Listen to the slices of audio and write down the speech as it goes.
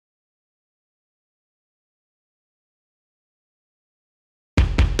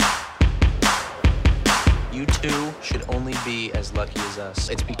You two should only be as lucky as us.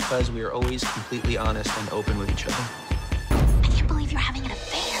 It's because we are always completely honest and open with each other. I can't believe you're having an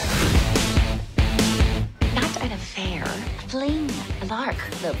affair. Not an affair. A fling. A lark.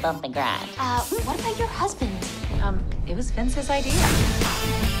 A little bump and grind. What about your husband? It was Vince's idea.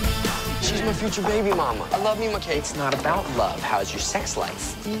 She's my future baby mama. I love me, McKay. It's not about love. How's your sex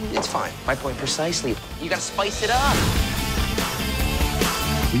life? It's fine. My point precisely. You gotta spice it up.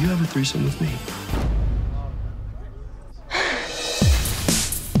 Will you have a threesome with me?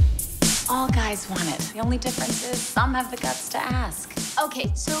 All guys want it. The only difference is some have the guts to ask.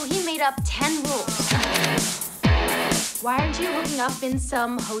 Okay, so he made up 10 rules. Why aren't you hooking up in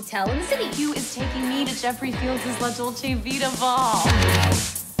some hotel in the city? Hugh is taking me to Jeffrey Fields' La Dolce Vita ball.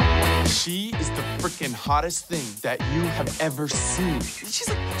 She is the freaking hottest thing that you have ever seen. She's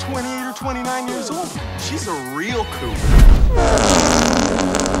like 28 or 29 years old. She's a real cougar.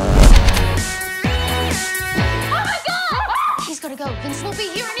 Oh my God! He's gotta go. Vincent will be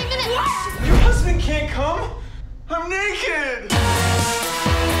here any minute. What? Your husband can't come? I'm naked.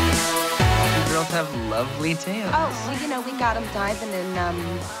 You girls have lovely tans. Oh, well, you know, we got him diving in,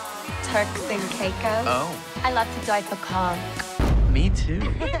 Turks and Caicos. Oh, I love to dive for conch. me too.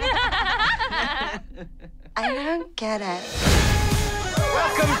 I don't get it.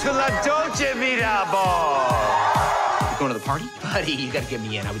 Welcome to La Dolce Vita Ball. You going to the party? Buddy, you gotta get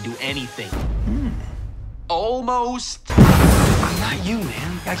me in. I would do anything. Almost. I'm not you,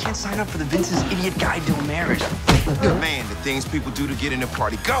 man. I can't sign up for the Vince's Idiot Guide to a Marriage. Man, the things people do to get in the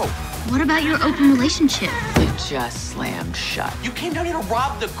party. Go! What about your open relationship? It just slammed shut. You came down here to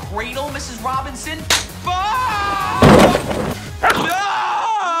rob the cradle, Mrs. Robinson?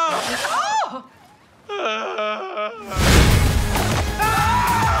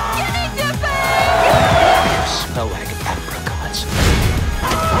 Smell like apricots.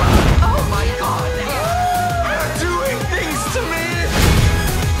 Oh my God! They're doing things to me!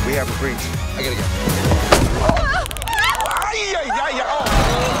 We have a breach. I gotta go.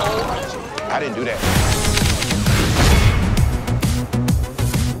 I didn't do that.